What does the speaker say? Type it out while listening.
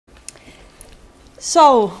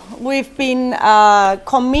So we've been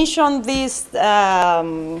commissioned this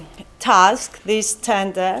task, this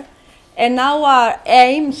tender, and our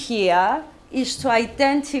aim here is to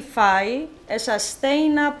identify a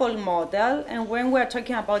sustainable model. And when we're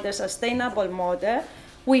talking about a sustainable model,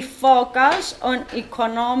 we focus on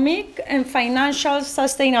economic and financial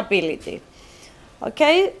sustainability.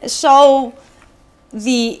 Okay, so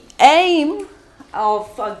the aim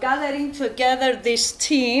of gathering together this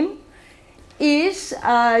team is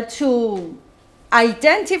to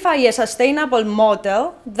identify a sustainable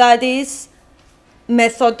model that is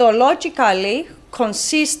methodologically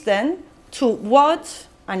consistent to what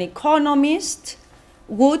an economist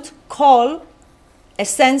would call a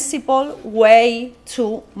sensible way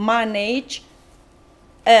to manage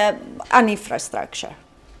an infrastructure.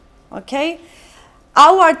 Okay?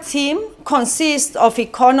 Our team consists of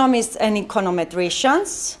economists and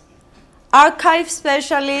econometricians, archive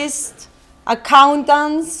specialists,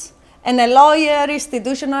 accountants, and a lawyer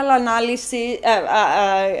institutional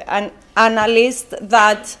analyst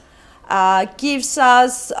that gives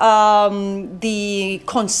us the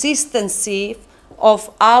consistency of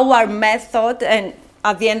our method and,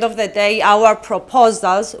 at the end of the day, our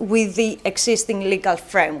proposals with the existing legal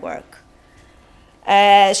framework.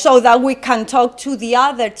 So that we can talk to the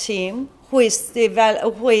other team who is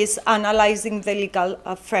analyzing the legal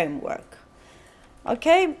framework.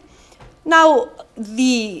 Okay? Now,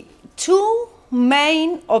 the two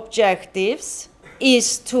main objectives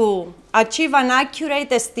is to achieve an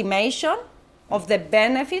accurate estimation of the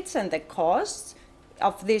benefits and the costs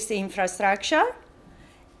of this infrastructure.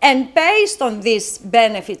 And based on these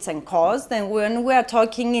benefits and costs, and when we are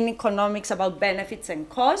talking in economics about benefits and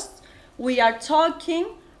costs, we are talking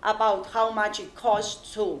about how much it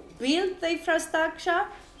costs to build the infrastructure,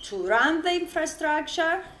 to run the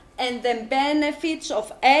infrastructure, and the benefits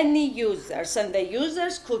of any users. And the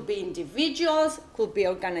users could be individuals, could be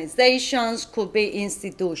organizations, could be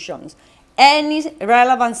institutions, any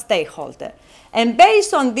relevant stakeholder. And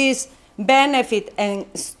based on this benefit and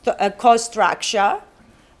cost structure,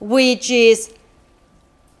 which is,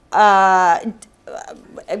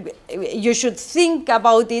 you should think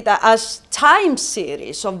about it as time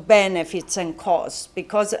series of benefits and costs,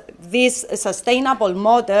 because this sustainable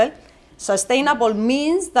model, sustainable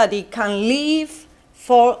means that it can live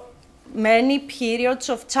for many periods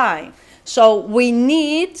of time. So we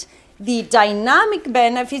need the dynamic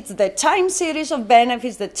benefits, the time series of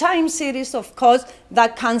benefits, the time series of costs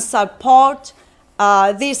that can support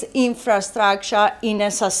this infrastructure in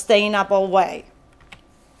a sustainable way.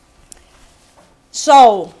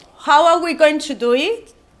 So how are we going to do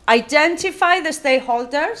it? Identify the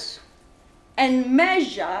stakeholders and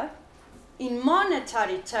measure in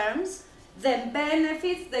monetary terms the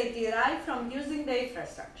benefits they derive from using the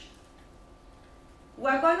infrastructure.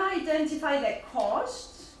 We're going to identify the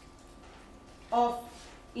costs of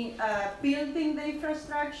building the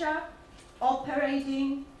infrastructure,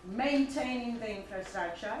 operating, maintaining the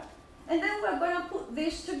infrastructure, and then we're going to put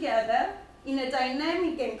this together in a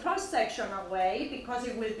dynamic and cross-sectional way, because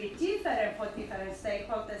it will be different for different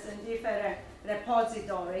stakeholders and different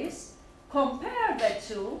repositories, compare the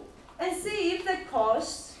two, and see if the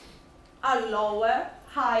costs are lower,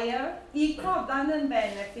 higher, equal than the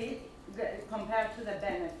benefit compared to the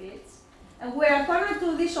benefits. And we are going to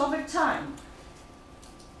do this over time.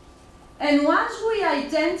 And once we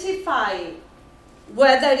identify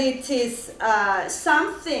whether it is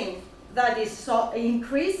something that is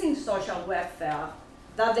increasing social welfare,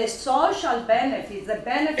 that the social benefits, the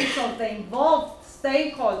benefits of the involved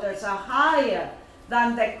stakeholders are higher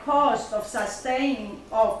than the cost of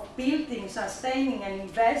building, sustaining, and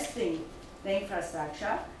investing the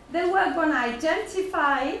infrastructure, then we're going to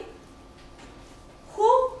identify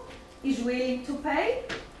who is willing to pay,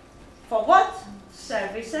 for what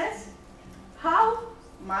services, how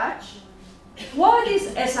much, what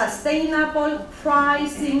is a sustainable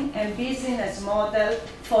pricing and business model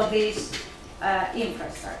for this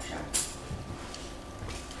infrastructure.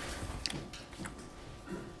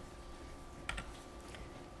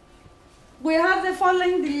 We have the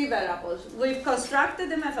following deliverables. We've constructed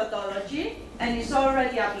the methodology, and it's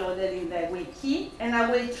already uploaded in the wiki, and I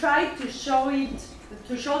will try to show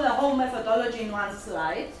the whole methodology in one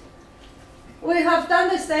slide. We have done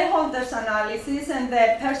the stakeholders analysis, and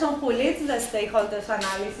the person who leads the stakeholders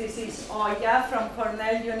analysis is Oya from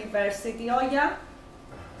Cornell University. Oya?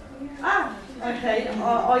 Ah, okay.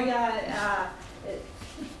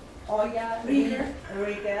 Oya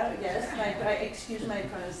Rieger, yes, excuse my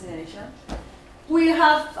pronunciation. We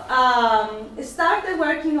have started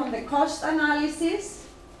working on the cost analysis,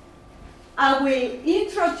 I will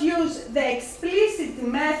introduce the explicit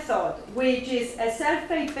method, which is a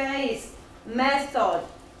survey-based method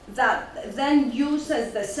that then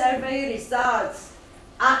uses the survey results,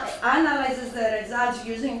 analyzes the results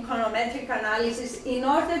using econometric analysis in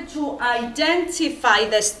order to identify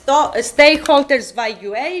the stakeholders'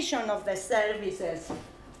 valuation of the services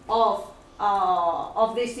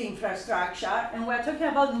of this infrastructure. And we're talking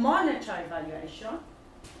about monetary valuation.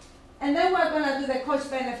 And then we're going to do the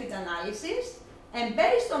cost-benefit analysis. And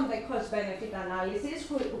based on the cost-benefit analysis,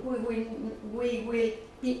 we will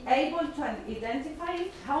be able to identify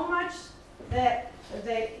how much the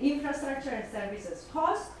infrastructure and services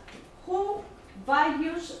cost, who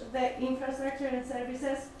values the infrastructure and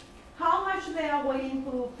services, how much they are willing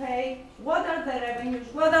to pay, what are the revenues,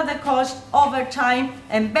 what are the costs over time,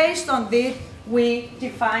 and based on this, we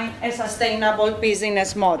define a sustainable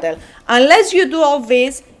business model. Unless you do all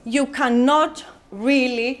this, you cannot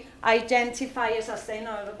really identify a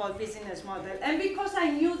sustainable business model. And because I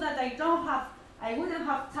knew that I wouldn't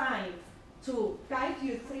have time to guide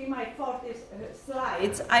you through my 40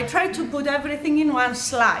 slides, I tried to put everything in one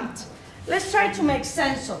slide. Let's try to make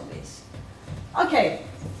sense of this. Okay,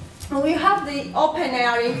 we have the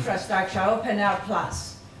OpenAIRE infrastructure, OpenAIRE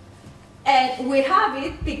Plus. And we have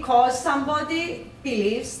it because somebody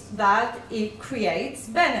believes that it creates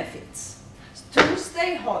benefits to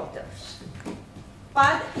stakeholders.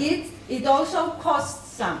 But it also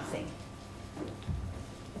costs something.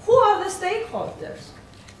 Who are the stakeholders?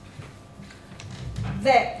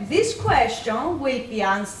 This question will be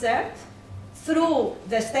answered through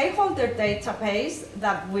the stakeholder database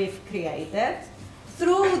that we've created,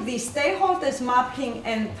 through the stakeholders mapping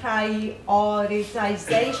and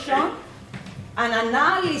prioritization, an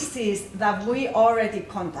analysis that we already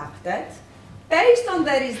conducted. Based on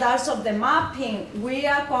the results of the mapping, we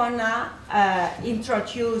are going to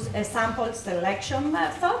introduce a sample selection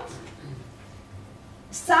method.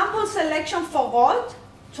 Sample selection for what?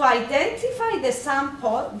 To identify the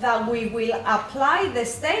sample that we will apply the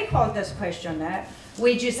stakeholders questionnaire,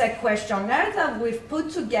 which is a questionnaire that we've put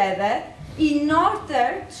together in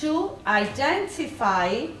order to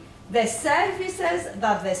identify the services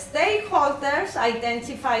that the stakeholders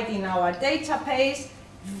identified in our database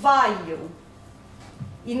value,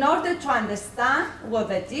 in order to understand what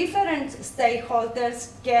the different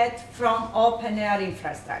stakeholders get from OpenAIRE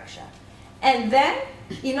infrastructure. And then,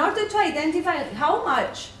 in order to identify how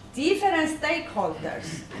much different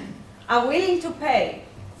stakeholders are willing to pay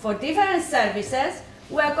for different services,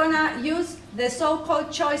 we're going to use the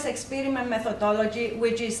so-called choice experiment methodology,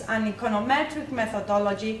 which is an econometric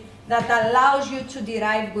methodology that allows you to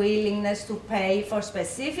derive willingness to pay for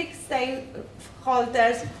specific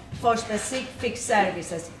stakeholders for specific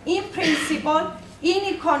services. In principle, in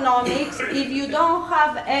economics, if you don't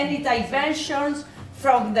have any diversions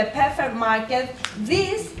from the perfect market,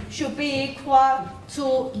 this should be equal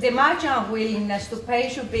to the marginal willingness to pay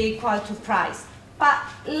should be equal to price. But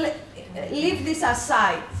leave this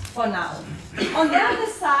aside for now. On the other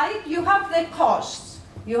side, you have the costs.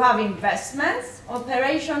 You have investments,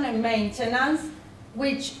 operation and maintenance,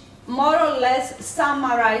 which more or less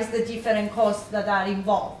summarize the different costs that are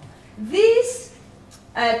involved. This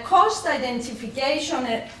cost identification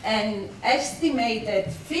and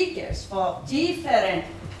estimated figures for different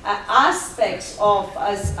aspects of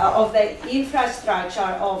the infrastructure,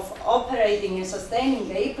 of operating and sustaining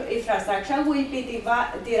the infrastructure, will be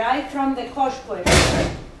derived from the cost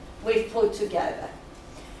question we've put together.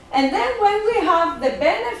 And then when we have the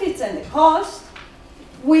benefits and the costs,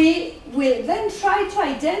 we will then try to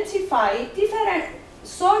identify different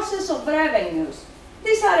sources of revenues.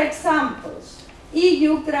 These are examples.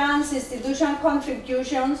 EU grants, institutional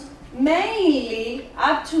contributions, mainly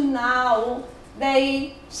up to now,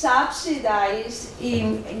 they subsidize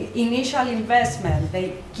initial investment.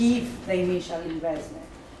 They give the initial investment.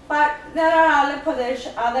 But there are other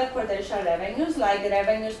potential revenues, like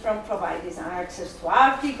revenues from providing access to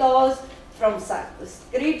articles, from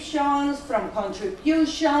subscriptions, from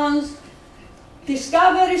contributions,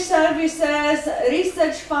 discovery services,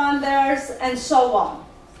 research funders, and so on.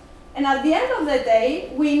 And at the end of the day,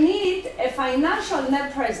 we need a financial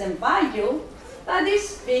net present value that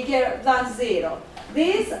is bigger than zero.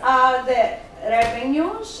 These are the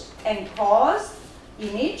revenues and costs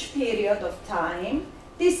in each period of time,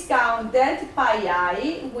 discounted by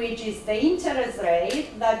I, which is the interest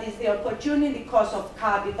rate, that is the opportunity cost of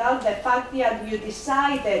capital, the fact that you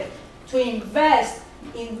decided to invest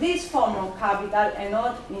in this form of capital and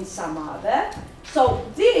not in some other. So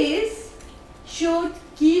this should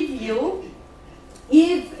give you,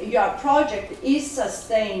 if your project is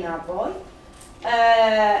sustainable,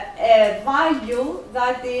 a value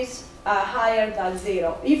that is higher than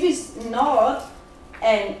 0. If it's not,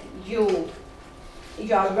 and your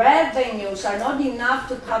revenues are not enough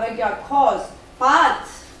to cover your costs, but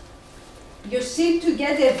you seem to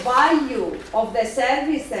get a value of the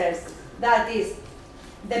services that is,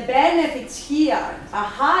 the benefits here are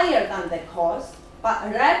higher than the cost,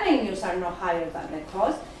 but revenues are not higher than the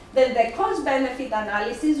cost, then the cost-benefit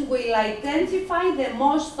analysis will identify the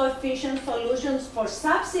most efficient solutions for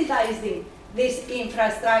subsidizing this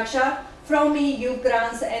infrastructure from EU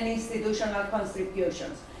grants and institutional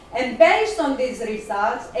contributions. And based on these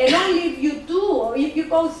results, and only if you do, or if you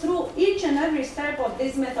go through each and every step of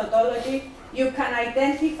this methodology, you can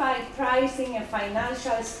identify pricing and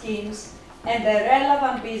financial schemes and the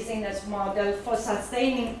relevant business model for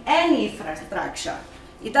sustaining any infrastructure.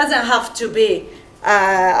 It doesn't have to be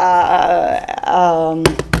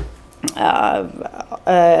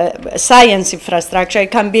science infrastructure,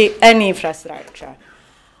 it can be any infrastructure.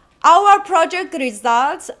 Our project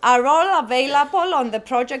results are all available on the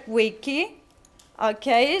project wiki,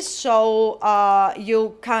 okay? So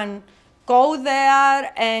you can go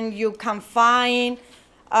there and you can find,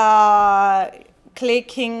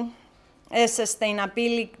 clicking a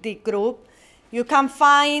sustainability group, you can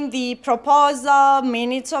find the proposal,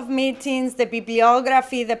 minutes of meetings, the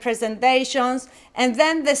bibliography, the presentations, and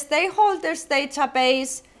then the stakeholders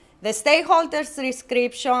database, the stakeholders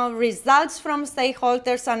description, results from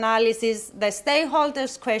stakeholders analysis, the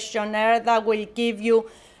stakeholders questionnaire that will give you,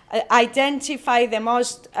 identify the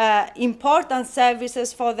most important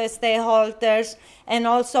services for the stakeholders, and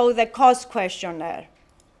also the cost questionnaire.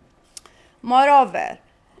 Moreover,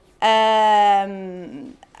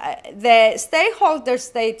 the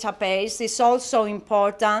stakeholders database is also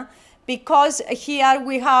important because here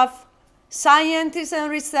we have scientists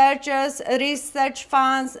and researchers, research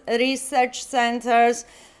funds, research centers,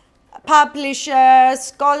 publishers,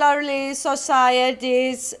 scholarly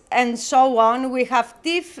societies, and so on. We have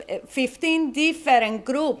 15 different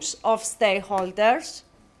groups of stakeholders,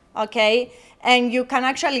 okay? And you can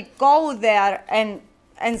actually go there and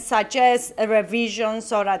suggest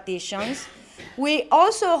revisions or additions. We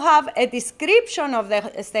also have a description of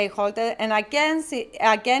the stakeholder, and again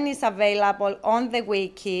is available on the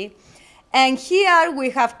wiki. And here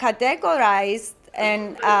we have categorized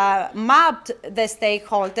and mapped the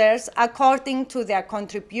stakeholders according to their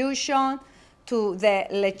contribution, to the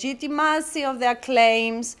legitimacy of their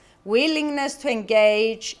claims, willingness to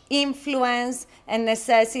engage, influence, and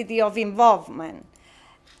necessity of involvement.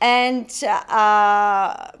 And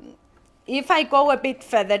if I go a bit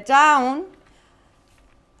further down,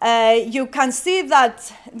 you can see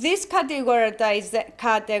that this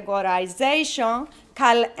categorization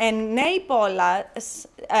can enable us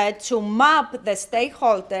to map the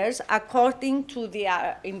stakeholders according to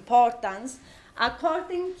their importance,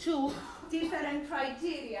 according to different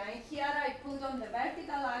criteria. And here I put on the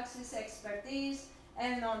vertical axis expertise,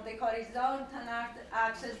 and on the horizontal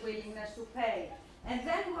axis willingness to pay. And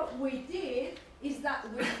then what we did is that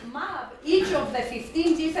we map each of the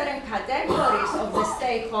 15 different categories of the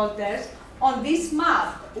stakeholders on this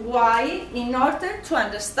map. Why? In order to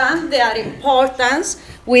understand their importance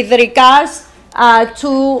with regards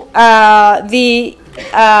to the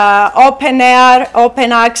OpenAIRE,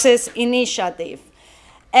 Open Access Initiative.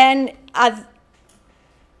 And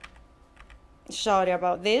sorry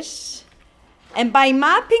about this. And by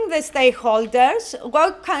mapping the stakeholders,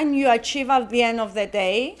 what can you achieve at the end of the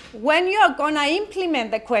day? When you are going to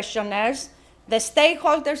implement the questionnaires, the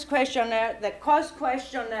stakeholders questionnaire, the cost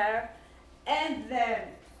questionnaire, and the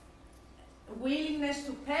willingness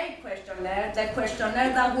to pay questionnaire, the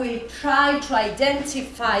questionnaire that will try to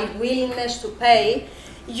identify willingness to pay,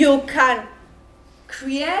 you can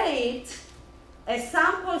create a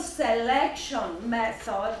sample selection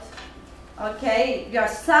method, okay? Your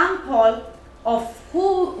sample of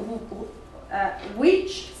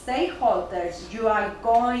which stakeholders you are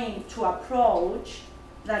going to approach,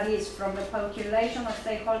 that is from the population of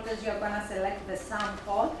stakeholders you're going to select the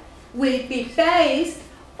sample, will be based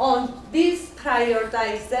on this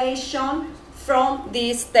prioritization from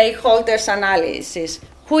the stakeholders analysis.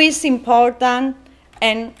 Who is important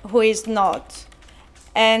and who is not.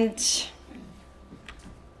 And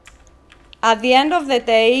at the end of the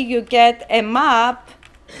day, you get a map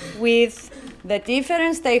with the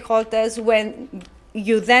different stakeholders when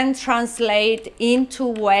you then translate into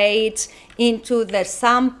weights into the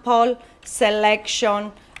sample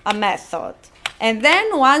selection method. And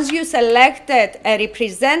then once you selected a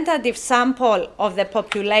representative sample of the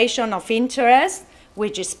population of interest,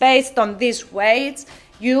 which is based on these weights,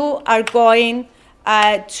 you are going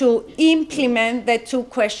to implement the two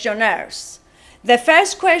questionnaires. The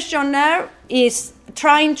first questionnaire is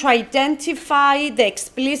trying to identify the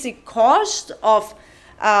explicit cost of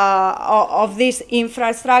this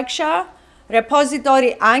infrastructure,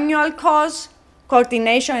 repository annual cost,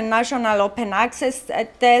 coordination and national open access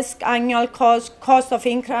desk annual cost, cost of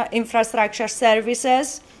infrastructure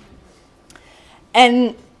services.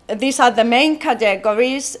 And these are the main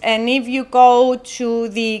categories. And if you go to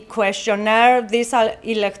the questionnaire, these are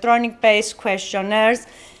electronic-based questionnaires.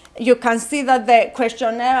 You can see that the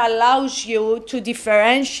questionnaire allows you to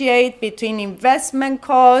differentiate between investment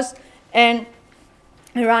costs and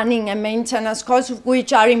running and maintenance costs,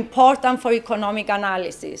 which are important for economic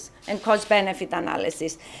analysis and cost-benefit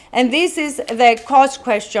analysis. And this is the cost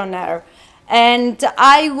questionnaire. And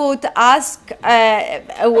I would ask,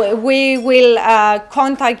 we will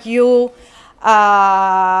contact you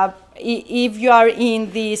if you are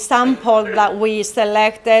in the sample that we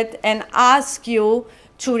selected, and ask you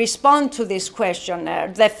to respond to this questionnaire.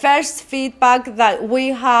 The first feedback that we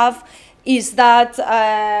have is that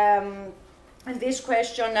this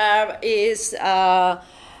questionnaire is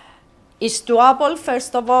doable.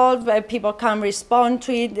 First of all, people can respond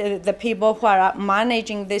to it. The people who are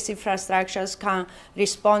managing these infrastructures can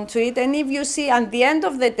respond to it. And if you see at the end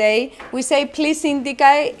of the day, we say, please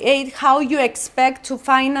indicate how you expect to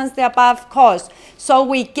finance the above cost. So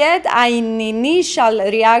we get an initial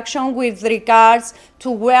reaction with regards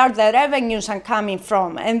to where the revenues are coming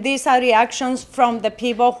from. And these are reactions from the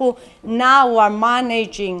people who now are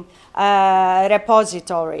managing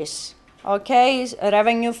repositories. Okay,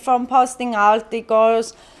 revenue from posting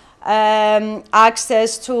articles,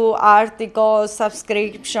 access to articles,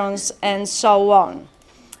 subscriptions, and so on.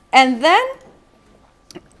 And then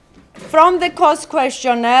from the cost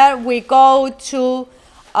questionnaire, we go to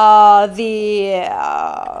the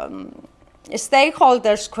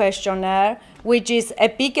stakeholders questionnaire, which is a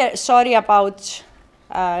bigger, sorry about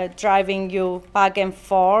driving you back and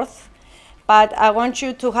forth, but I want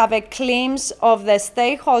you to have a glimpse of the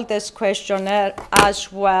stakeholders questionnaire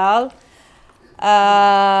as well.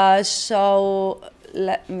 So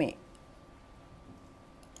let me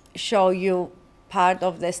show you part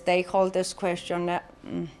of the stakeholders questionnaire.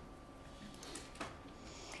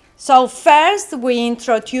 So first, we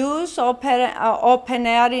introduce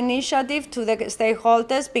OpenAIRE initiative to the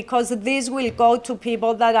stakeholders, because this will go to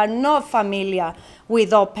people that are not familiar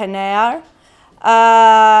with OpenAIRE.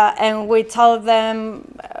 And we tell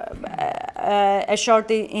them a short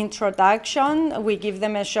introduction. We give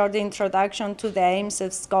them a short introduction to the aims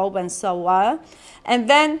of scope and so on. And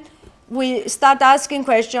then we start asking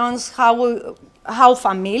questions, how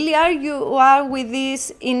familiar you are with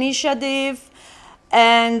this initiative.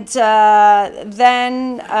 And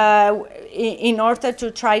then in order to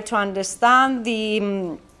try to understand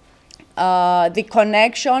the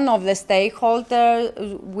connection of the stakeholder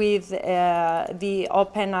with the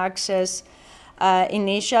open access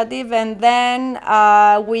initiative. And then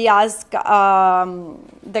we ask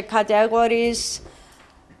the categories,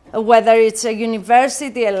 whether it's a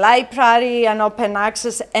university, a library, an open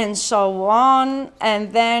access, and so on.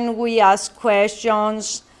 And then we ask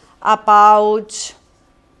questions about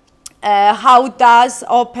how does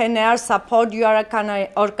OpenAIRE support your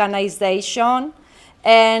organization,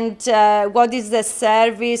 and what is the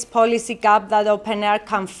service policy gap that OpenAIRE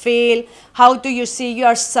can fill? How do you see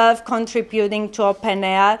yourself contributing to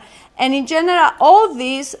OpenAIRE? And in general, all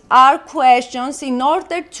these are questions in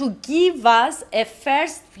order to give us a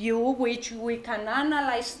first view, which we can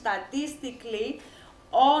analyze statistically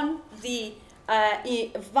on the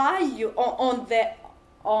value, on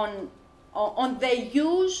the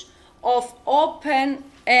use of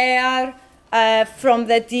OpenAIRE from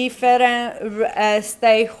the different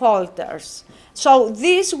stakeholders. So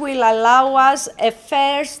this will allow us a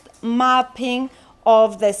first mapping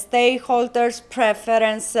of the stakeholders'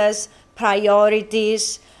 preferences,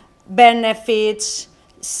 priorities, benefits,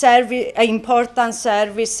 important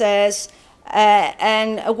services,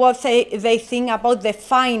 and what they think about the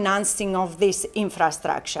financing of this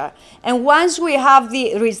infrastructure. And once we have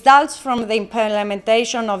the results from the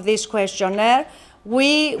implementation of this questionnaire,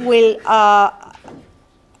 we will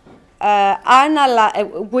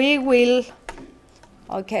analyze,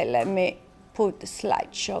 okay, let me put the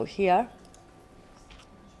slideshow here.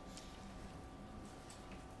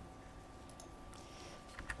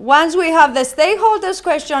 Once we have the stakeholders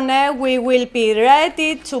questionnaire, we will be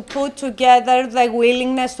ready to put together the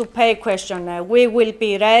willingness to pay questionnaire. We will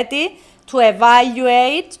be ready to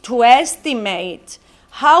evaluate, to estimate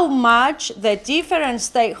how much the different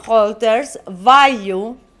stakeholders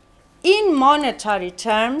value in monetary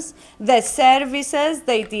terms, the services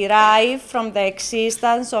they derive from the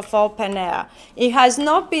existence of OpenAIRE. It has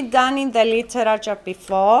not been done in the literature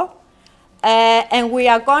before, and we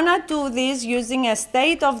are going to do this using a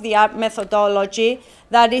state-of-the-art methodology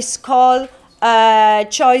that is called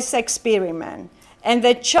choice experiment. And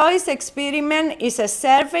the choice experiment is a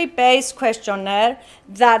survey-based questionnaire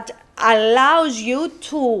that allows you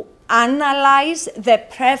to analyze the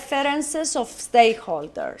preferences of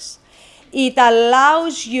stakeholders. It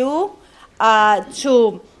allows you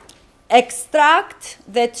to extract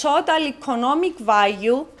the total economic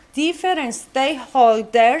value different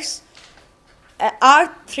stakeholders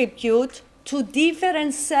attribute to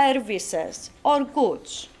different services or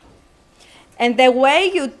goods. And the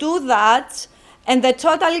way you do that, and the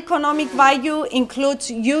total economic value includes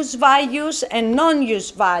use values and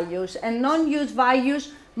non-use values. And non-use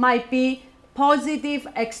values might be positive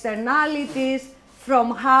externalities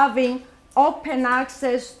from having open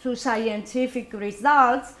access to scientific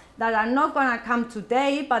results that are not going to come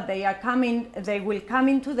today, but they will come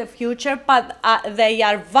into the future, but they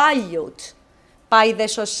are valued by the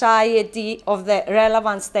society of the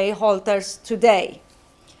relevant stakeholders today.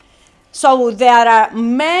 So there are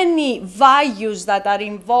many values that are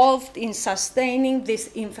involved in sustaining these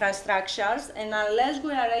infrastructures, and unless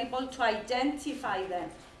we are able to identify them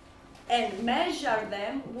and measure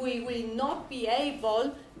them, we will not be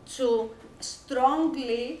able to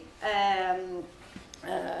strongly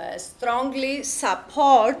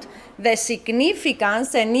support the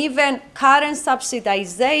significance and even current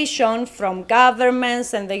subsidization from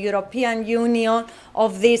governments and the European Union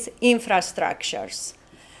of these infrastructures.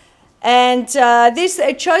 And this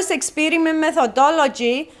choice experiment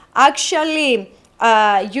methodology actually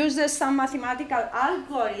uses some mathematical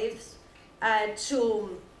algorithms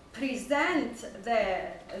to present the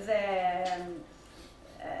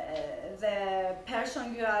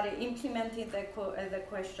person you are implementing the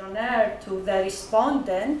questionnaire to the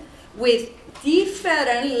respondent with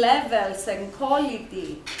different levels and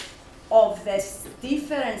quality of the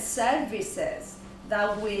different services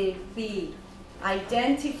that will be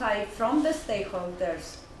identified from the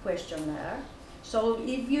stakeholders questionnaire. So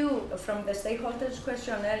if you, from the stakeholders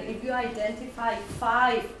questionnaire, if you identify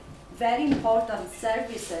 5 very important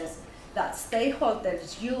services that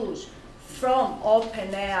stakeholders use from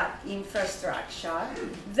OpenAIRE infrastructure,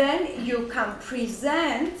 then you can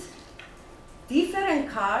present different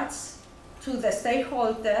cards to the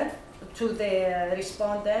stakeholder, to the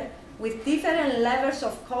respondent, with different levels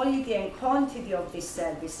of quality and quantity of these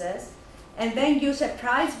services, and then use a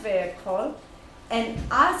price vehicle and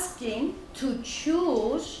asking to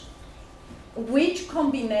choose which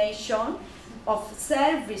combination of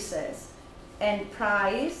services and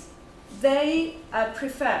price they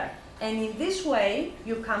prefer. And in this way,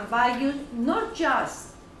 you can value not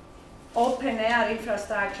just OpenAIRE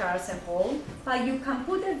infrastructure as a whole, but you can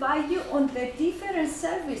put a value on the different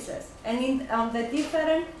services and on the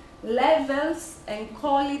different levels and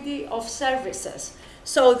quality of services.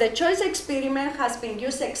 So the choice experiment has been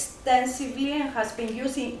used extensively and has been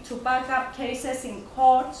used to back up cases in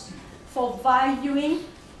courts for valuing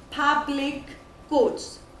public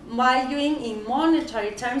goods, valuing in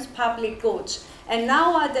monetary terms public goods. And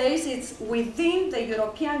nowadays it's within the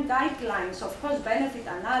European guidelines of cost-benefit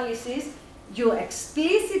analysis,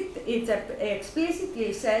 it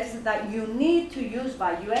explicitly says that you need to use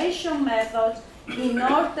valuation methods in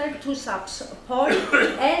order to support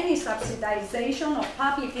any subsidization of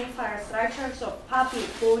public infrastructures of public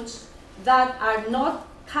goods that are not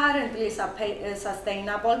currently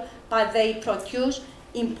sustainable, but they produce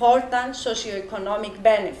important socioeconomic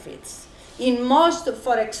benefits. In most,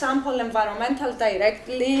 for example, environmental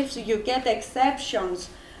directives, you get exceptions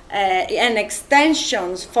and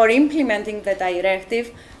extensions for implementing the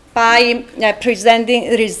directive by presenting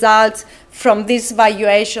results from these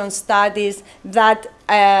valuation studies that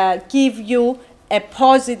give you a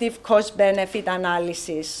positive cost-benefit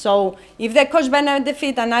analysis. So if the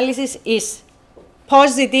cost-benefit analysis is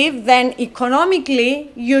positive, then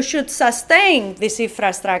economically you should sustain this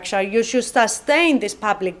infrastructure, you should sustain this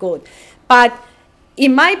public good. But it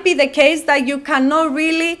might be the case that you cannot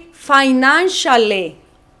really financially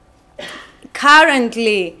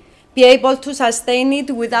currently be able to sustain it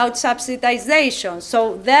without subsidization.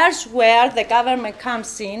 So there's where the government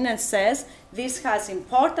comes in and says, this has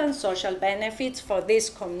important social benefits for this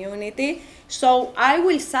community, so I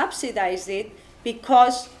will subsidize it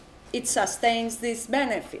because it sustains these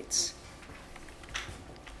benefits.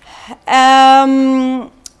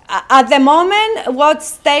 At the moment, what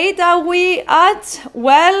state are we at?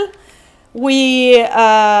 Well, We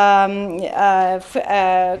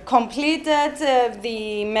completed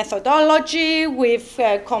the methodology, we've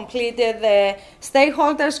completed the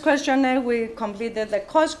stakeholders questionnaire, we completed the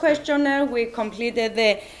cost questionnaire, we completed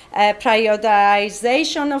the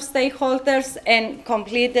prioritization of stakeholders, and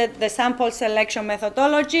completed the sample selection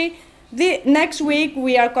methodology. Next week,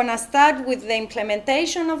 we are going to start with the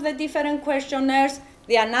implementation of the different questionnaires,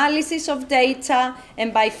 the analysis of data,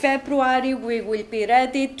 and by February, we will be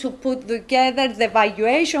ready to put together the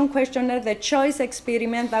evaluation questionnaire, the choice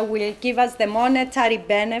experiment that will give us the monetary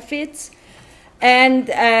benefits. And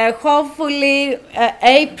hopefully,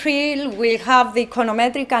 April, we'll have the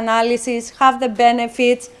econometric analysis, have the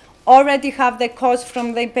benefits, already have the cost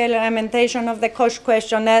from the implementation of the cost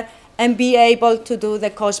questionnaire, and be able to do the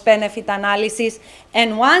cost-benefit analysis.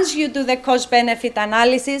 And once you do the cost-benefit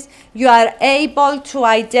analysis, you are able to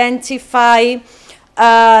identify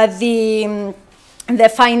the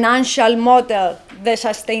financial model, the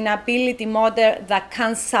sustainability model that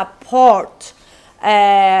can support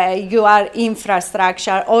your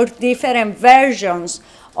infrastructure or different versions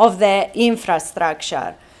of the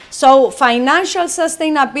infrastructure. So financial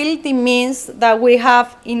sustainability means that we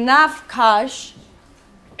have enough cash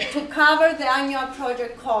to cover the annual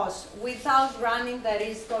project costs without running the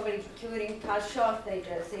risk of incurring cash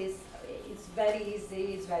shortages. It's very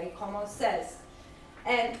easy, it's very common sense.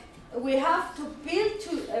 And we have to build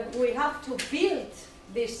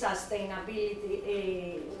this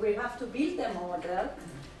sustainability, we have to build a model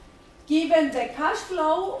given the cash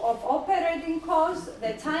flow of operating costs,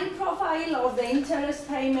 the time profile of the interest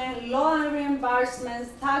payment, loan reimbursements,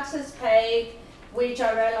 taxes paid, which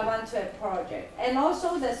are relevant to a project, and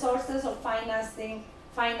also the sources of financing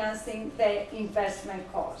the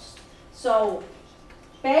investment cost. So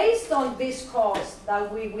based on this cost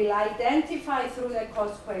that we will identify through the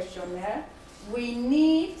cost questionnaire, we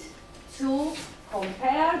need to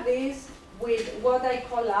compare this with what I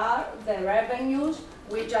call the revenues,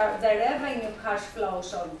 which are the revenue cash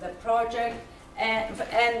flows of the project,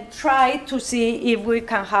 and try to see if we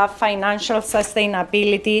can have financial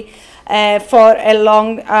sustainability for a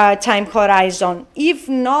long time horizon. If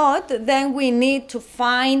not, then we need to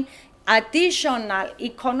find additional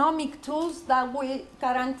economic tools that will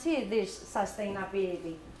guarantee this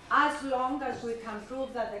sustainability, as long as we can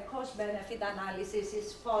prove that the cost-benefit analysis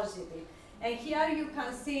is positive. And here you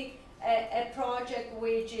can see a project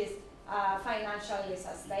which is financially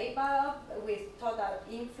sustainable with total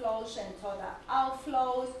inflows and total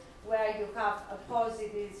outflows, where you have a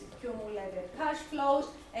positive cumulative cash flows,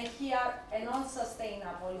 and here a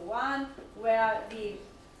non-sustainable one where the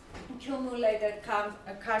cumulative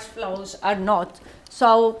cash flows are not.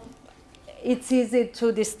 So it's easy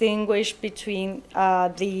to distinguish between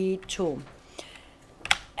the two.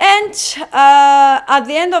 And at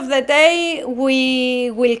the end of the day, we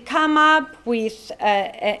will come up with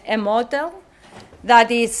a model that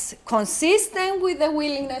is consistent with the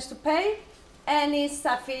willingness to pay and is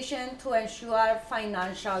sufficient to ensure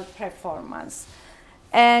financial performance.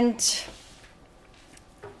 And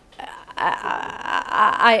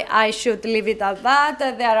I should leave it at that.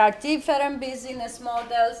 There are different business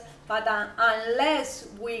models, but unless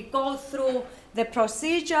we go through the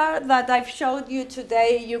procedure that I've showed you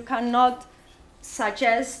today, you cannot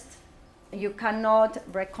suggest, you cannot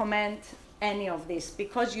recommend any of this,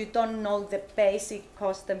 because you don't know the basic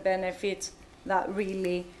cost and benefits that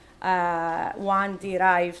really one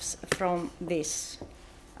derives from this.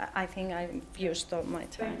 I think I've used all my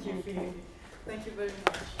time. Thank you, Phoebe. Thank you very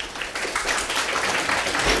much.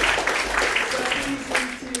 So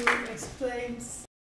easy to explain